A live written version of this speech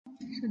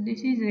So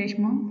this is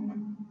Reshma.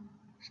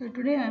 So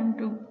today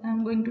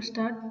I'm going to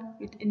start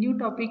with a new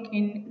topic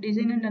in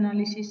design and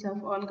analysis of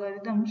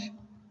algorithms,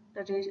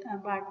 that is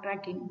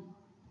backtracking.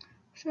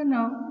 So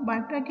now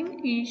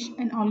backtracking is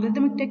an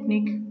algorithmic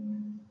technique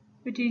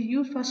which is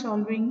used for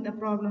solving the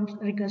problems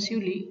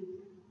recursively.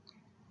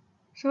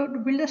 So to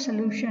build a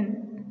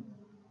solution,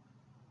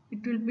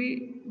 it will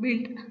be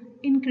built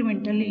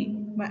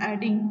incrementally by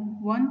adding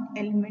one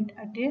element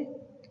at a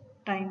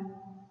time.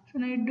 So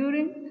now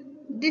during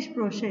this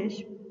process,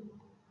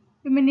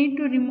 we may need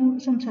to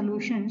remove some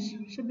solutions.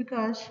 So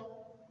because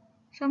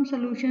some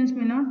solutions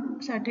may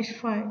not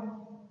satisfy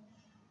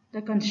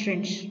the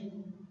constraints.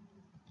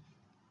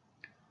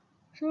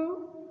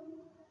 So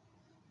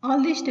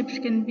all these steps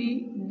can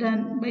be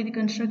done by the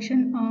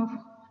construction of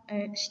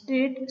a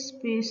state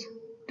space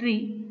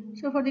tree.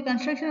 So for the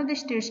construction of the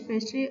state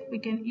space tree, we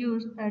can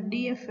use a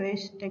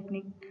DFS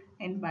technique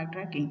in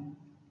backtracking.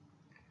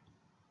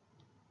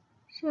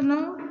 So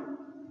now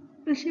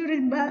we'll see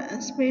what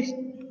is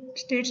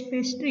state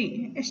space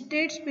tree. A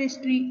state space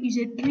tree is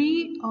a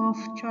tree of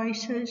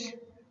choices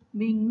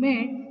being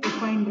made to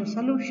find the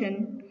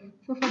solution.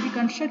 So for the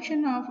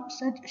construction of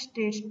such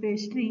state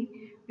space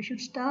tree, we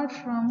should start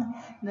from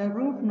the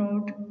root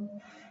node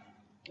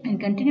and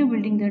continue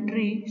building the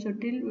tree so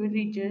till we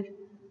reach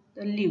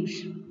the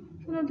leaves.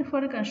 So now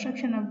for the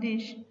construction of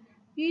this,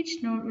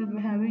 each node will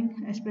be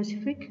having a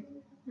specific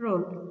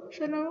role.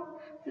 So now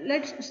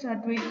let's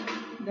start with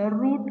the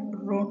root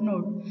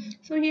node.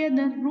 So here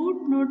the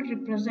root node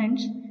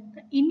represents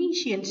the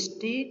initial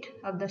state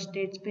of the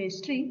state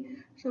space tree.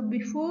 So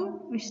before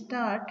we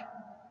start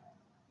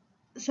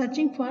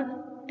searching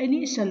for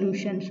any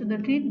solution, so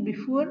that is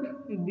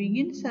before we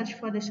begin search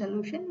for the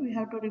solution, we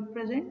have to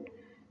represent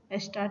a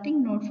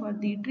starting node for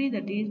the tree,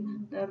 that is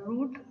the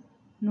root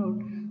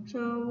node.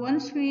 So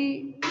once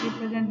we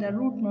represent the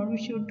root node, we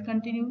should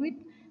continue with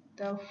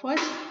the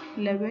first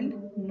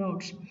level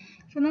nodes.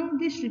 So now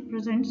this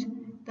represents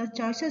the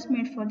choices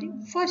made for the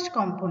first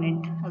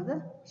component of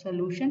the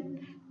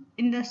solution.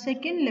 In the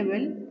second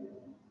level,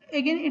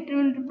 again it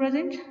will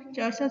represent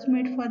choices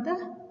made for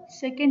the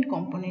second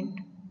component.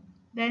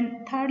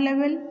 Then third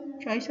level,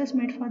 choices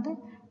made for the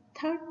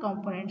third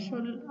component, so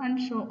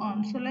and so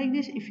on. So like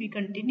this, if we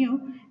continue,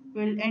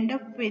 we'll end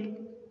up with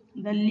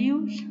the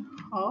leaves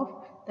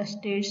of the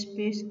state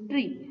space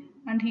tree.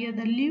 And here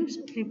the leaves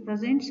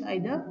represents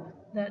either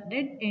the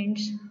dead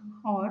ends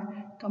or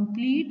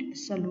complete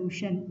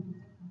solution.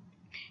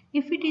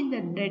 If it is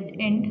the dead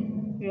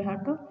end, we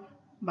have to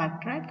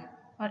backtrack,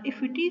 or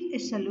if it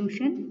is a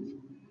solution,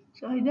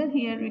 so either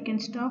here we can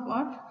stop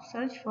or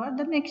search for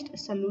the next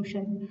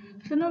solution.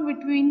 So now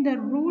between the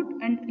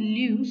root and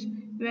leaves,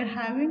 we are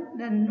having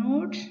the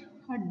nodes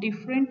at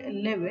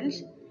different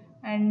levels,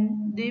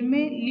 and they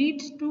may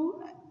lead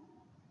to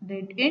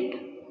dead end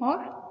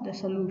or the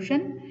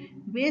solution.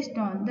 Based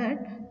on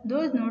that,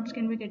 those nodes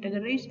can be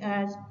categorized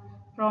as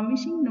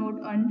promising node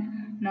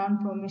and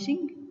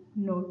non-promising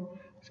node.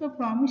 So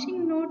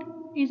promising node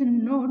is a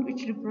node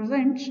which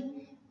represents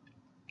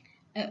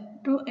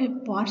to a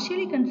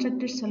partially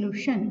constructed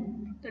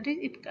solution, that is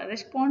it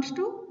corresponds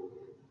to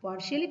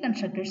partially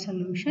constructed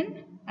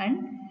solution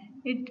and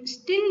it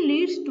still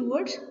leads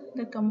towards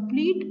the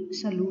complete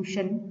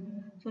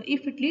solution. So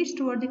if it leads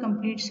toward the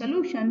complete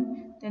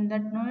solution, then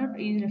that node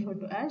is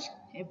referred to as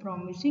a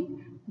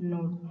promising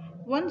node.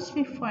 Once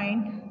we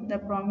find the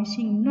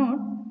promising node,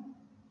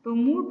 to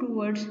move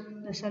towards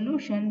the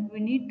solution,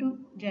 we need to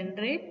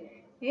generate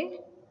a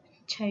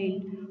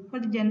child. For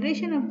the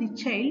generation of the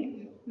child,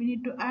 we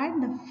need to add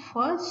the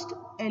first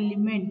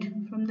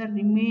element from the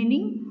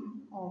remaining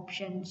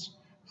options.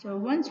 So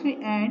once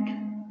we add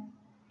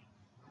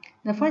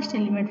the first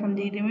element from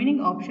the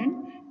remaining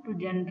option to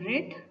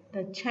generate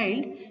the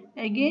child,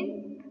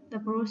 again the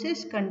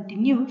process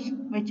continues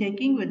by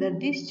checking whether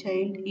this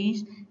child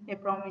is a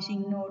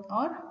promising node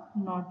or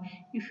not.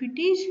 If it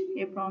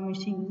is a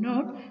promising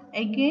node,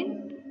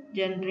 again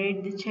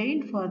generate the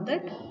child for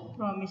that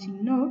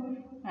promising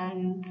node,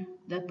 and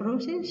the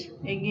process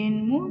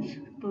again moves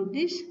to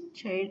this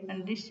child,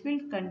 and this will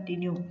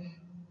continue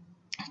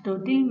so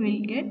till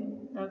we'll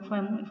get the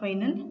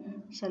final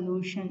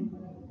solution.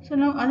 So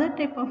now other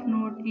type of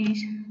node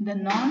is the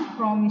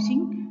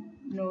non-promising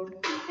node.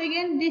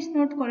 Again this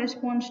node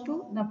corresponds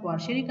to the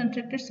partially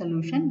constructed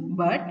solution,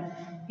 but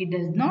it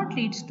does not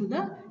lead to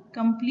the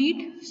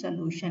complete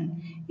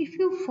solution. If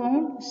you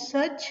found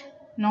such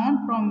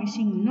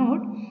non-promising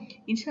node,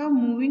 instead of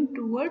moving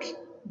towards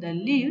the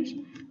leaves,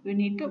 we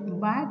need to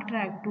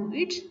backtrack to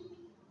its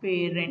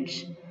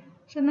parents.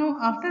 So now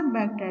after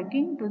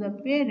backtracking to the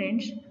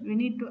parents, we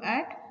need to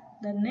add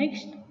the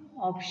next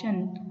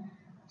option.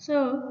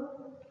 So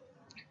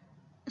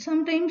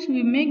sometimes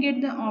we may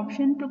get the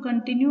option to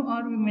continue,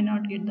 or we may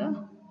not get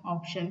the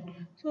option.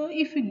 So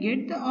if we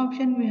get the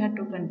option, we have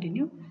to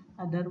continue.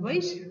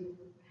 Otherwise,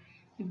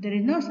 if there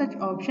is no such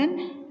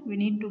option, we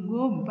need to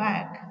go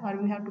back, or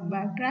we have to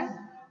backtrack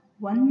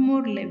one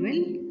more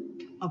level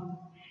up.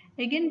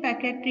 Again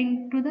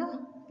backtracking to the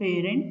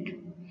parent,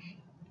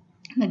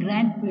 the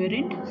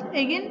grandparent. So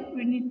again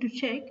we need to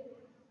check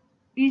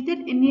Is there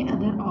any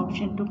other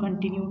option to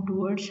continue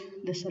towards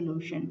the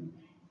solution?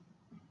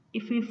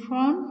 If we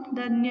found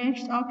the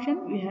next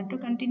option, we have to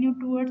continue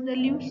towards the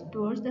leaves,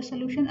 towards the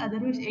solution.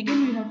 Otherwise,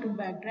 again we have to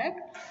backtrack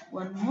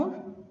one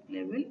more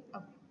level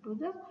up to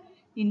the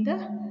in the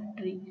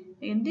tree.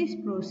 And this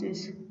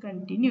process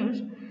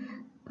continues.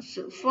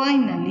 So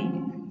finally,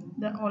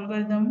 the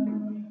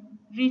algorithm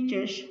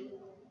reaches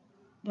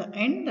the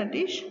end, that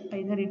is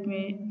either it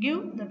may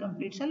give the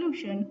complete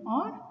solution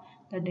or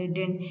the dead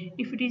end.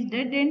 If it is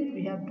dead end,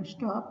 we have to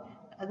stop.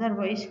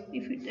 Otherwise,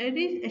 if there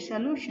is a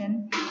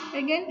solution,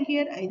 again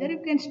here either you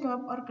can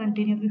stop or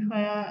continue.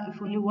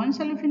 If only one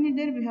solution is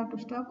there, we have to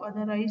stop.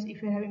 Otherwise,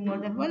 if you are having more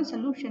than one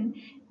solution,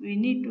 we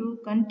need to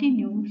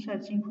continue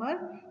searching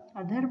for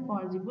other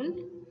possible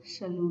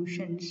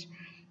solutions.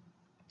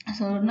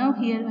 So now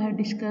here I have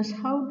discussed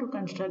how to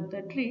construct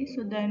the tree.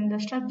 So then the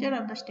structure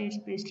of the state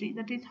space tree,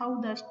 that is how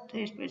the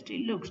state space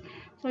tree looks.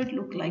 So it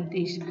looks like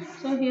this.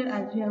 So here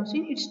as we have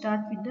seen, it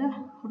starts with the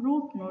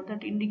root node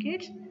that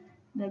indicates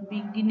the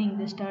beginning,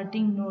 the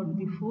starting node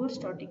before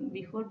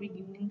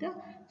beginning the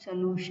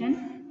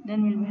solution.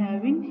 Then we'll be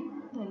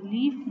having the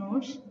leaf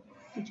nodes,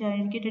 which are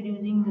indicated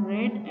using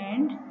red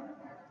and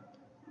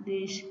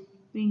this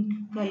pink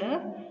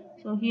color.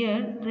 So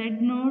here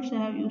red nodes I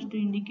have used to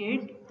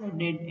indicate the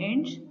dead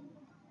ends.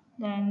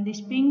 Then this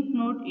pink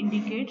node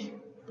indicates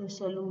the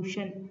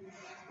solution.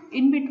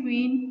 In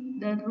between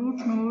the root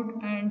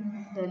node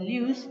and the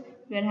leaves,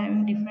 we are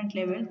having different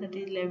levels, that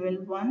is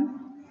level 1,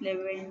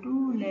 level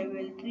 2,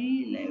 level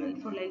 3, level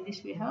 4. Like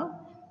this we have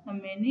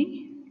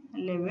many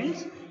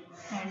levels,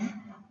 and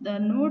the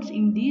nodes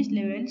in these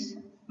levels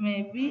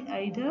may be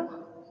either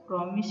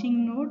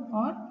promising node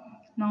or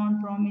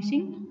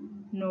non-promising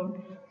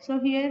node. So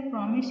here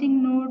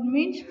promising node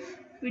means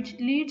which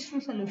leads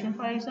to solution.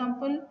 For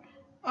example,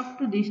 up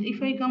to this,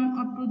 if I come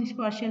up to this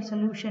partial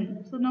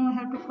solution, so now I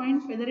have to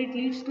find whether it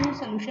leads to a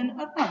solution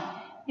or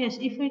not. Yes,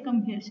 if I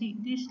come here, see,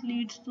 this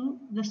leads to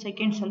the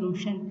second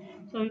solution,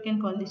 so we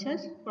can call this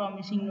as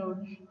promising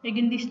node.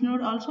 Again, this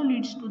node also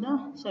leads to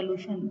the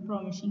solution,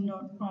 promising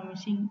node,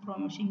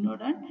 promising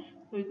node, and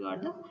we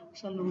got the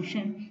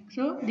solution.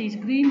 So these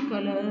green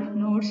color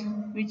nodes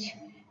which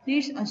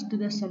leads us to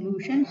the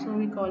solution, so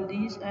we call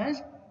these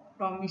as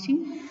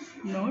promising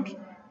nodes.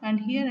 And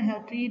here I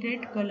have three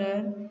red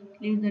color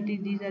leaves, that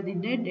is these are the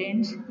dead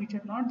ends which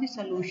are not the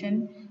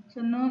solution.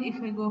 So now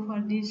if I go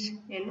for this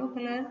yellow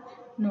color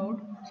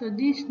node, so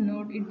this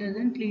node it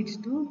doesn't leads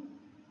to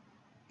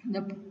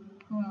the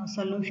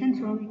solution,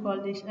 so we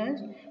call this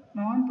as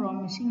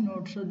non-promising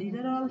node. So these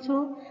are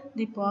also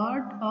the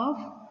part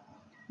of,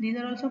 these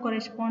are also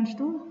corresponds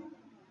to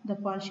the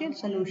partial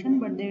solution,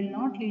 but they will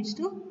not leads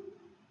to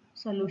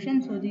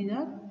solution. So these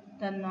are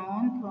the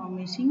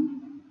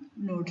non-promising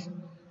nodes.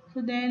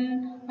 So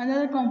then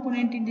another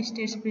component in the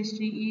state space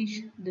tree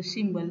is the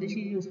symbol. This is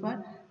used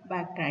for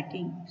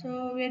backtracking.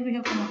 So where we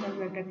have come across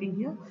backtracking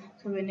here.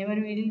 So whenever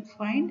we will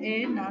find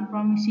a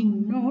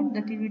non-promising node,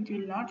 that is which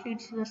will not lead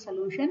to the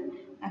solution,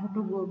 I have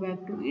to go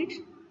back to its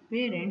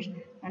parents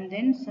and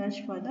then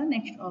search for the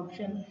next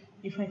option.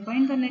 If I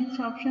find the next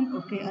option,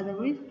 okay,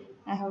 otherwise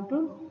I have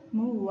to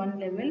move one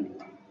level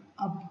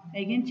up.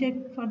 Again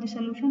check for the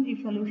solution.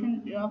 If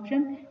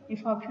option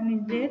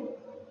is there,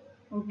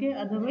 okay,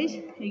 otherwise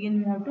again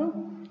we have to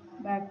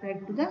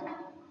backtrack to the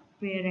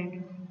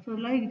parent. So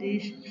like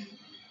this,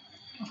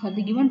 for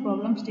the given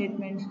problem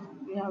statements,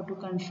 we have to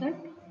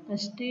construct the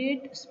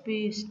state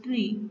space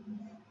tree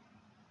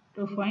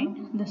to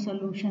find the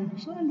solution.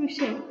 So and we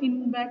said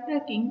in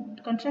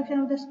backtracking, construction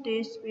of the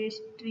state space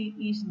tree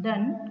is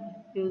done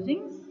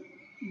using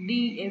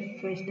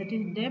DFS, that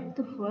is depth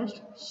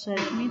first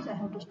search. Means I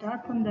have to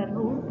start from the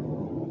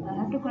root, I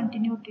have to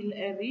continue till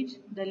I reach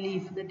the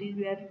leaf, that is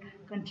we are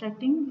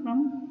constructing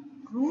from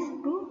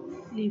root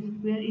to leaf,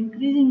 we are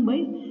increasing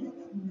by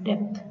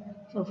depth.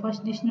 So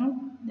first this node,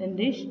 then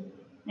this,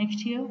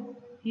 next here,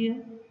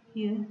 here,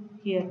 here,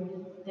 here,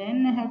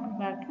 then I have to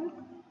backtrack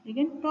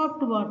again top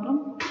to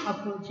bottom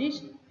approach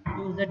is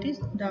used, that is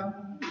the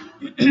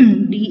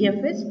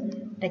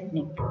DFS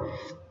technique.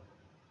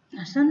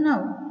 So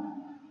now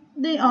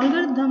the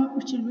algorithm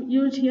which will be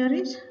used here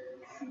is,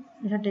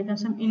 we have taken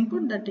some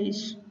input, that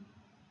is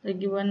the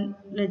given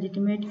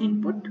legitimate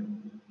input.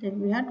 Then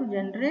we have to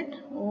generate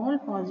all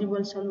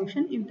possible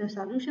solution. If the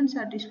solution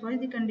satisfies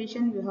the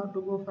condition, we have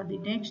to go for the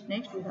next,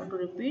 we have to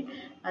repeat,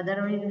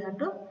 otherwise we have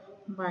to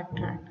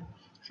backtrack.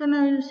 So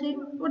now you see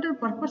what is the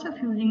purpose of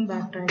using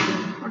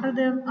backtracking, what are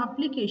the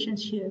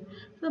applications here.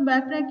 So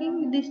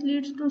backtracking, this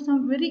leads to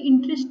some very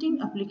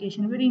interesting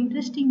application, very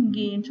interesting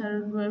games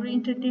or very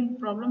interesting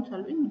problem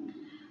solving.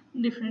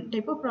 Different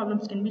type of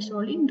problems can be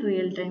solved in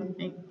real time.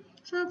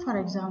 So for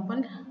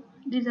example,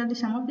 these are the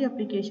some of the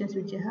applications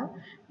which I have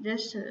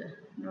just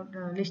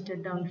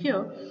listed down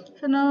here.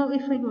 So now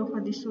if I go for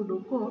the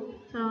pseudo code,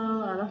 so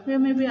all of you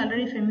may be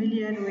already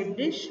familiar with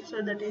this.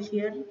 So that is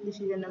here, this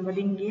is a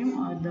numbering game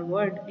or the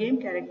word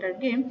game, character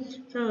game.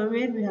 So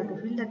where we have to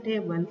fill the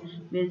table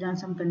based on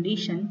some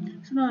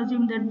condition. So now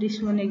assume that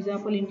this one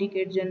example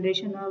indicates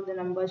generation of the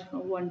numbers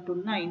from 1 to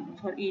 9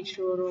 for each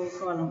row or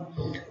column.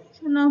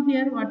 So now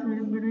here what we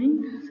will be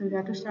doing, so we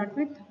have to start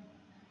with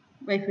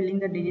by filling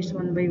the digits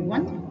one by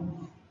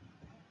one.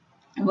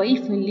 While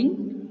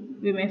filling,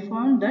 we may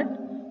find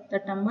that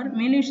the number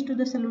may leads to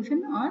the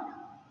solution or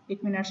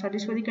it may not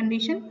satisfy the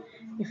condition.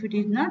 If it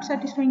is not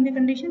satisfying the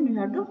condition, we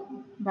have to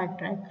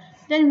backtrack.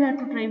 Then we have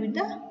to try with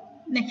the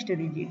next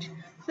digit.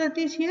 So that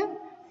is here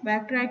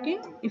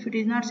backtracking if it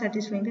is not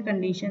satisfying the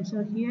condition.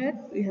 So here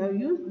we have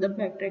used the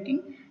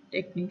backtracking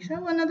technique.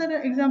 So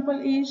another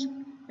example is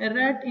a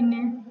rat in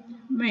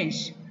a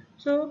maze.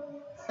 So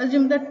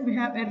assume that we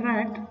have a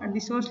rat at the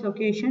source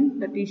location,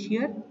 that is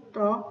here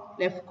top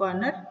left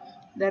corner.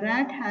 The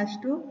rat has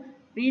to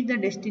reach the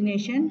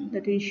destination,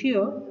 that is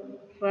here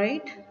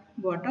right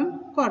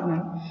bottom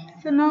corner.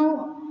 So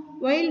now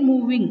while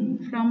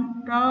moving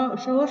from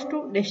source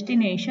to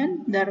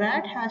destination, the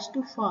rat has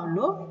to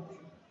follow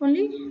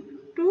only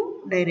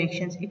two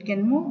directions. It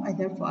can move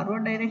either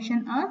forward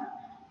direction or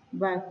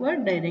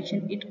backward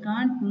direction. It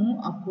can't move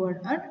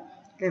upward or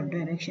left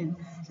direction.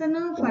 So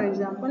now for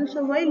example,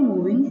 so while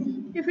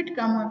moving, if it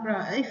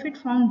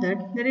found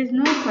that there is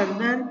no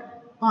further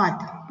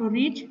path to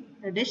reach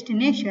the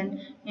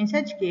destination, in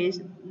such case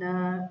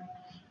the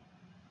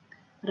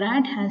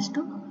rat has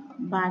to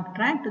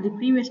backtrack to the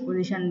previous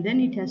position. Then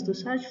it has to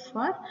search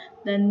for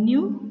the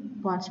new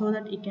path so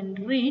that it can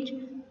reach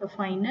the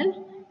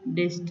final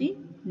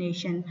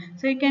destination.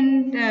 So you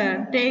can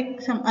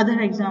take some other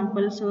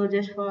examples. So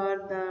just for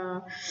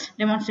the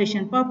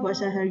demonstration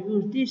purpose I have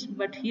used this,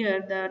 but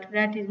here the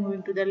rat is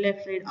moving to the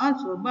left side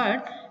also,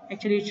 but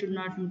actually it should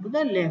not move to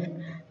the left.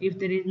 If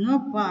there is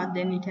no path,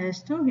 then it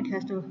has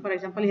to for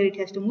example here it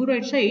has to move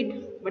right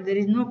side, but there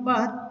is no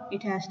path,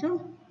 it has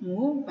to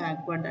move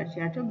backward. That's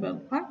you have to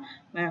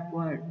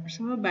backward.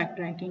 So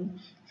backtracking.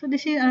 So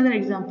this is another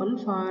example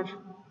for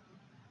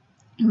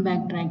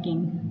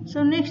backtracking.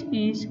 So next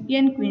is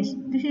n queens.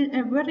 This is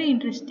a very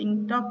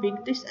interesting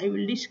topic. This I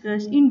will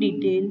discuss in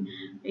detail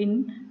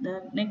in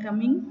the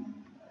coming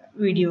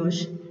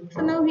videos.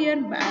 So now here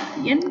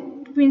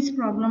n queens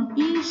problem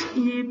is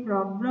a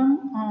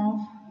problem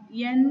of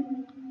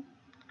n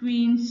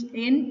queens,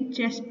 n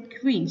chess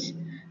queens.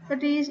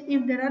 That is,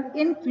 if there are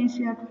n queens,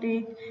 we have to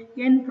take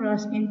n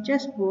cross in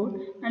chessboard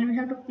and we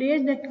have to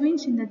place the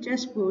queens in the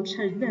chessboard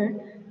such that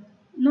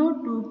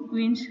no two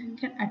queens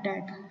can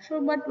attack. So,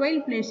 but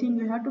while placing,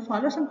 we have to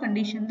follow some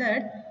condition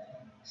that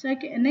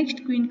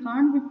next queen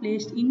can't be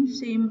placed in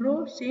same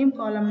row, same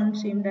column and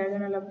same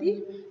diagonal of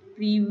the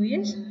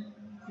previous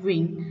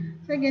wing.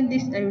 So again,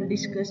 this I will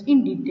discuss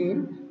in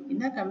detail in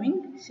the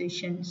coming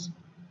sessions.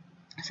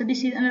 So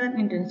this is another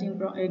interesting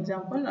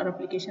example or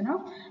application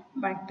of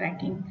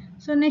backtracking.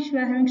 So next we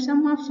are having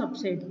sum of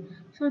subset.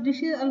 So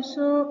this is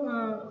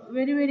also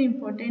very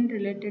important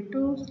related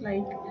to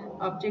like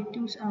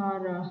objectives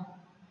or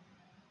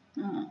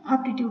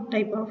aptitude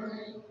type of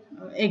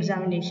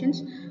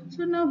examinations.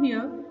 So now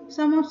here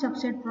sum of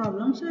subset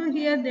problem. So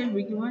here they will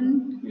be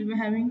given, we will be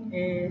having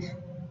a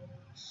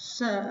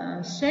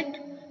set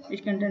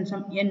which contains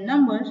some n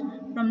numbers.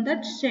 From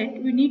that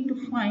set we need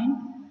to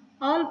find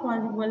all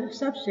possible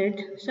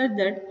subsets such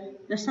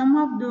that the sum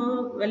of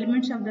the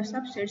elements of the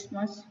subsets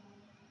must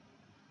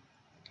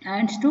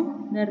adds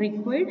to the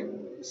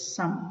required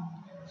sum.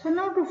 So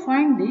now to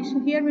find this,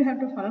 here we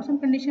have to follow some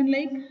condition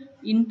like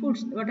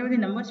inputs, whatever the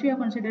numbers we are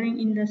considering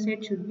in the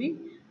set should be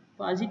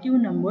positive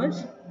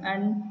numbers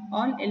and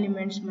all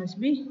elements must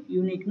be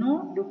unique.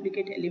 No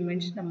duplicate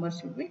elements numbers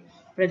should be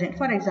present.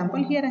 For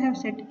example, here I have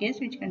set case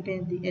which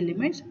contains the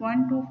elements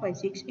 1, 2, 5,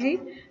 6,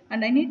 8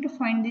 and I need to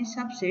find the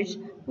subsets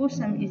whose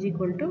sum is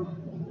equal to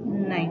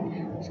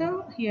 9.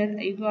 So here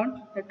I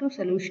got the two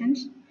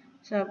solutions,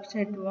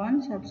 subset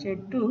 1,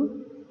 subset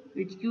 2,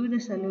 which give the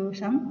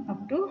sum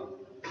up to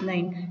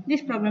 9.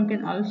 This problem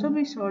can also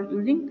be solved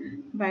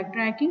using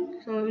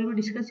backtracking. So we will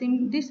be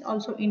discussing this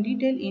also in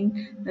detail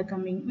in the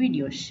coming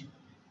videos.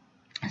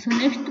 So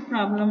next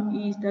problem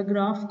is the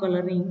graph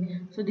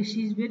coloring. So this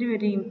is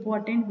very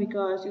important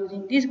because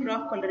using this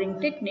graph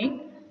coloring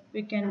technique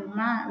we can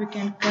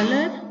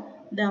color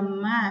the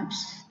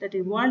maps, that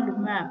is world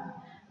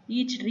map.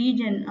 Each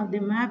region of the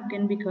map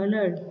can be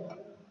colored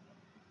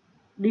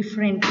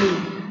differently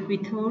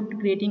without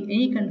creating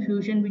any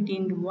confusion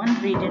between one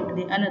region to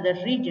the another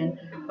region.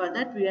 For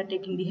that we are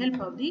taking the help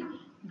of the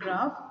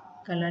graph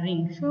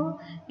coloring. So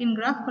in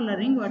graph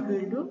coloring what we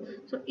will do,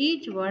 so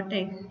each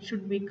vertex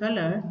should be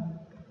colored,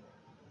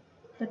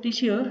 that is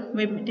here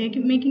by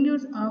making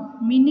use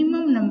of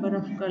minimum number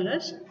of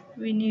colors.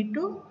 We need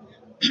to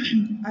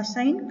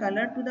assign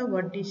color to the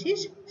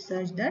vertices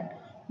such that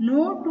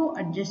no two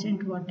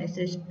adjacent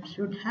vertices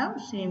should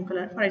have same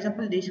color. For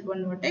example, this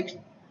one vertex,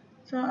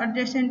 so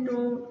adjacent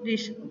to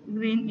this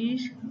green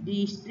is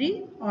these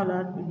three, all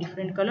are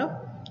different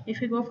color.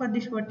 If we go for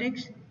this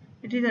vertex,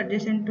 it is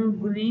adjacent to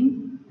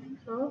green,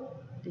 so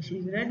this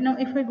is red. Now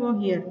if I go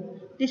here,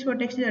 this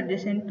vertex is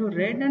adjacent to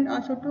red and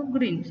also to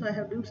green, so I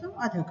have to use some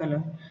other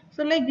color.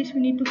 So like this, we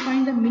need to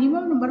find the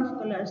minimum number of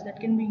colors that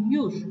can be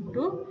used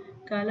to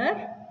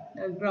color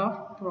the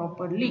graph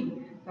properly.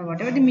 Now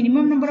whatever the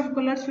minimum number of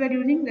colors we are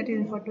using, that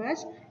is referred to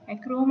as a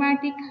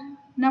chromatic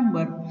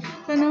number.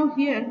 So now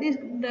here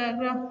the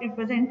graph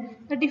represents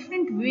the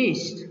different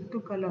ways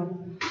to color,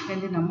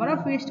 and the number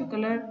of ways to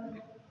color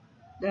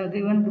the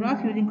given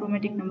graph using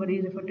chromatic number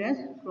is referred to as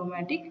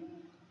chromatic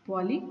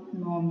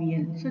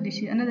polynomial. So this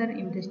is another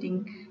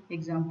interesting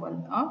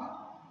example of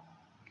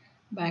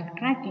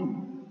backtracking.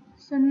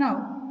 So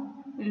now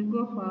we'll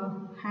go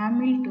for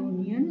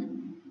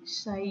Hamiltonian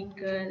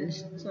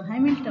cycles. So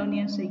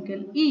Hamiltonian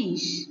cycle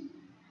is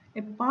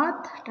a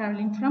path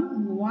traveling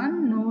from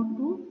one node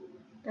to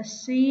the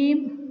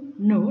same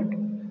node.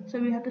 So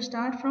we have to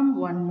start from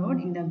one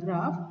node in the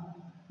graph.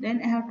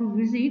 Then I have to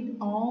visit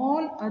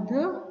all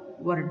other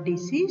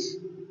vertices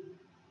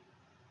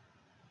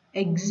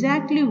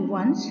exactly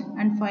once,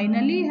 and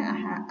finally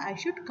I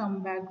should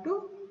come back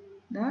to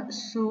the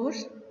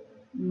source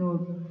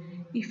node.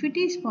 If it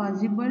is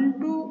possible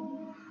to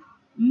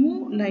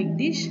move like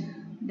this,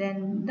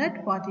 then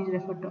that path is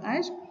referred to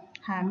as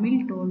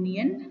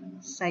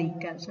Hamiltonian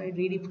cycle. So I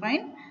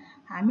redefine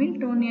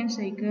Hamiltonian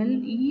cycle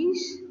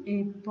is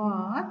a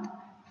path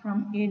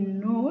from a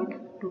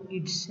node to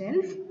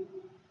itself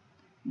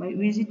by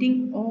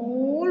visiting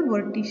all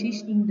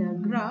vertices in the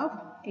graph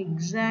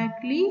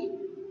exactly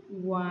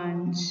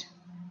once.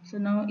 So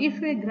now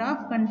if a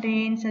graph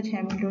contains such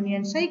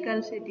Hamiltonian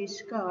cycles, it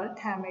is called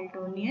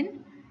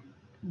Hamiltonian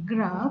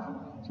graph.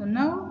 So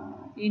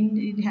now in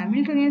the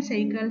Hamiltonian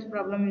cycles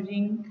problem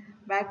using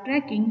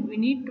backtracking, we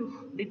need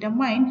to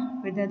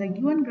determine whether the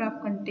given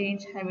graph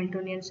contains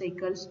Hamiltonian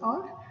cycles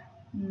or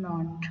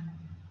not.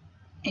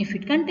 If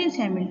it contains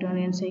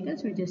Hamiltonian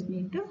cycles, we just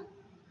need to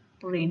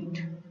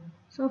print.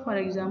 So for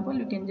example,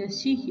 you can just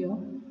see here,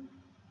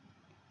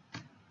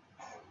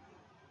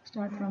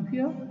 start from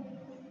here,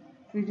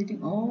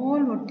 visiting all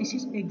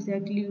vertices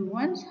exactly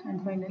once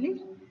and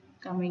finally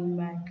coming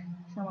back.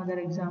 Some other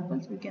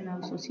examples we can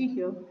also see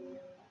here.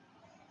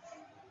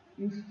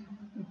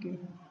 Okay,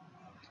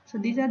 so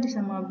these are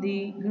some of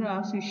the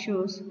graphs which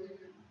shows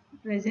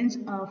presence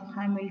of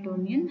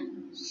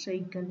Hamiltonian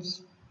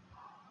cycles.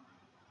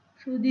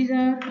 So these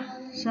are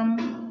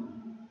some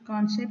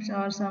concepts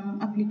or some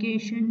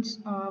applications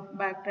of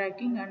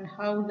backtracking and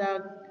how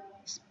the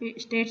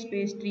state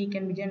space tree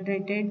can be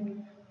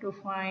generated to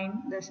find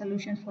the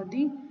solutions for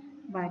the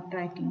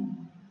backtracking.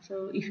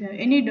 So if you have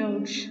any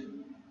doubts,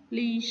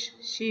 please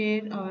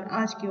share or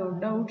ask your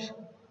doubts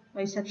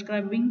by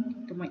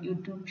subscribing to my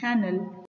YouTube channel.